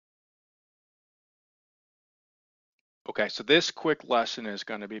Okay, so this quick lesson is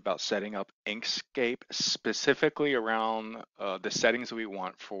going to be about setting up Inkscape specifically around the settings that we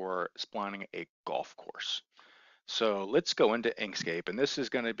want for splining a golf course. So let's go into Inkscape, and this is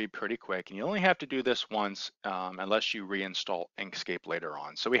going to be pretty quick, and you only have to do this once unless you reinstall Inkscape later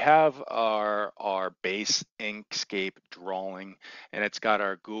on. So we have our base Inkscape drawing, and it's got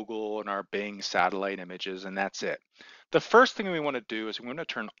our Google and our Bing satellite images, and that's it. The first thing we want to do is we want to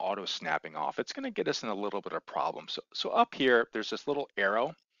turn auto snapping off. It's going to get us in a little bit of problem. So up here, there's this little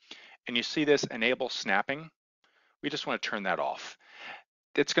arrow, and you see this enable snapping. We just want to turn that off.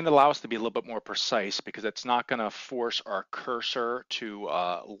 It's going to allow us to be a little bit more precise because it's not going to force our cursor to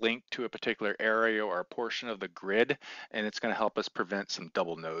link to a particular area or a portion of the grid, and it's going to help us prevent some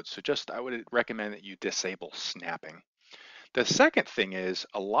double nodes. So I would recommend that you disable snapping. The second thing is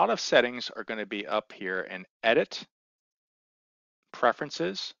a lot of settings are going to be up here in Edit,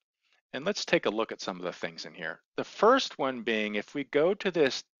 Preferences, and let's take a look at some of the things in here. The first one being if we go to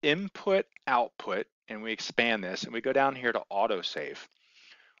this Input Output and we expand this and we go down here to Autosave.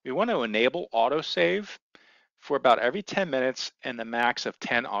 We want to enable autosave for about every 10 minutes and the max of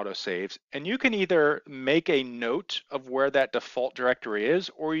 10 autosaves. And you can either make a note of where that default directory is,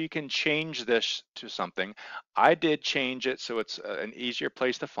 or you can change this to something. I did change it so it's an easier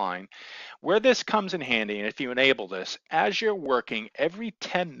place to find. Where this comes in handy, and if you enable this, as you're working, every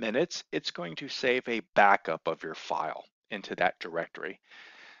 10 minutes, it's going to save a backup of your file into that directory.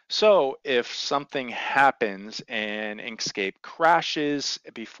 So if something happens and Inkscape crashes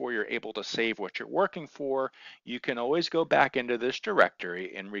before you're able to save what you're working for, you can always go back into this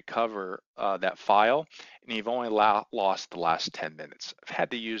directory and recover that file, and you've only lost the last 10 minutes. I've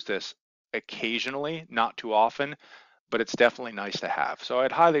had to use this occasionally, not too often, but it's definitely nice to have. So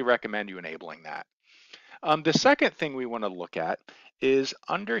I'd highly recommend you enabling that. The second thing we want to look at is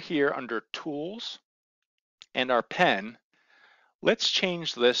under here, under Tools and our pen, let's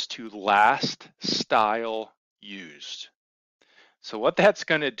change this to last style used. So what that's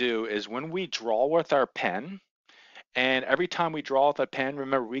going to do is when we draw with our pen, and every time we draw with a pen,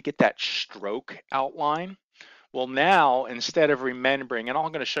 remember we get that stroke outline. Well, now instead of remembering, and I'm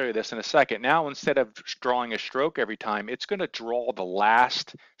going to show you this in a second, now instead of drawing a stroke every time, it's going to draw the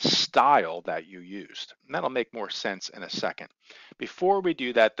last style that you used. And that'll make more sense in a second. Before we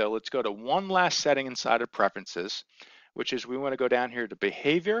do that though, let's go to one last setting inside of preferences, which is we want to go down here to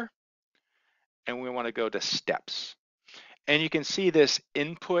behavior and we want to go to steps. And you can see this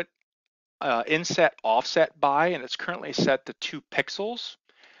input inset offset by, and it's currently set to 2 pixels.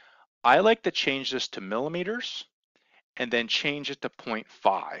 I like to change this to millimeters and then change it to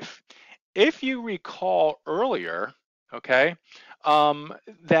 0.5. If you recall earlier, okay,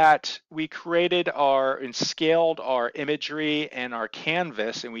 that we created and scaled our imagery and our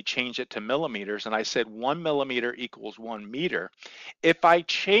canvas and we changed it to millimeters, and I said 1 millimeter equals 1 meter. If I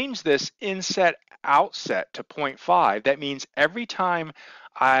change this inset outset to 0.5, that means every time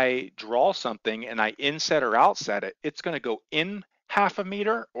I draw something and I inset or outset it, it's going to go in half a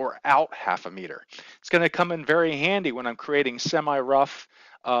meter or out half a meter. It's going to come in very handy when I'm creating semi-rough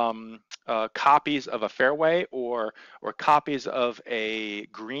copies of a fairway or copies of a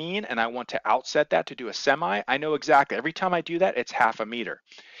green, and I want to outset that to do a semi. I know exactly every time I do that, it's half a meter.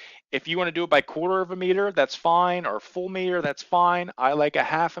 If you want to do it by quarter of a meter, that's fine, or full meter, that's fine. I like a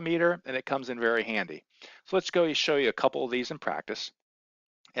half a meter, and it comes in very handy. So let's go show you a couple of these in practice.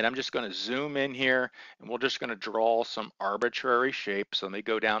 And I'm just going to zoom in here, and we're just going to draw some arbitrary shapes. So let me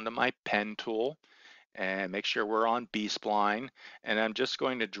go down to my pen tool and make sure we're on B-spline. And I'm just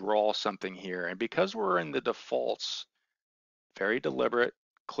going to draw something here. And because we're in the defaults, very deliberate,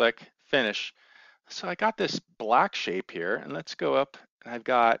 click, finish. So I got this black shape here, and let's go up, and I've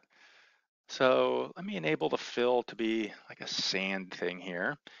got, so let me enable the fill to be like a sand thing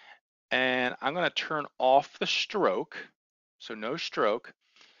here. And I'm going to turn off the stroke, so no stroke.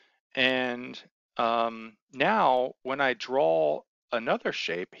 And now when I draw another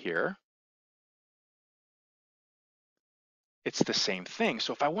shape here, it's the same thing.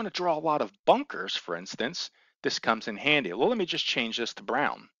 So if I want to draw a lot of bunkers, for instance, this comes in handy. Well, let me just change this to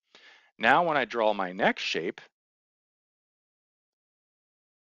brown. Now when I draw my next shape,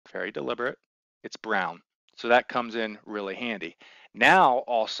 very deliberate, it's brown. So that comes in really handy. Now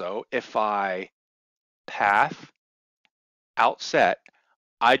also, if I path, outset,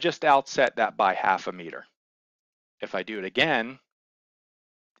 I just outset that by half a meter. If I do it again,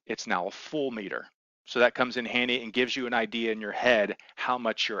 it's now a full meter. So that comes in handy and gives you an idea in your head how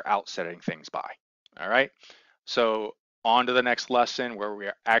much you're outsetting things by. All right. So on to the next lesson where we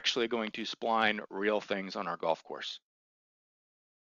are actually going to spline real things on our golf course.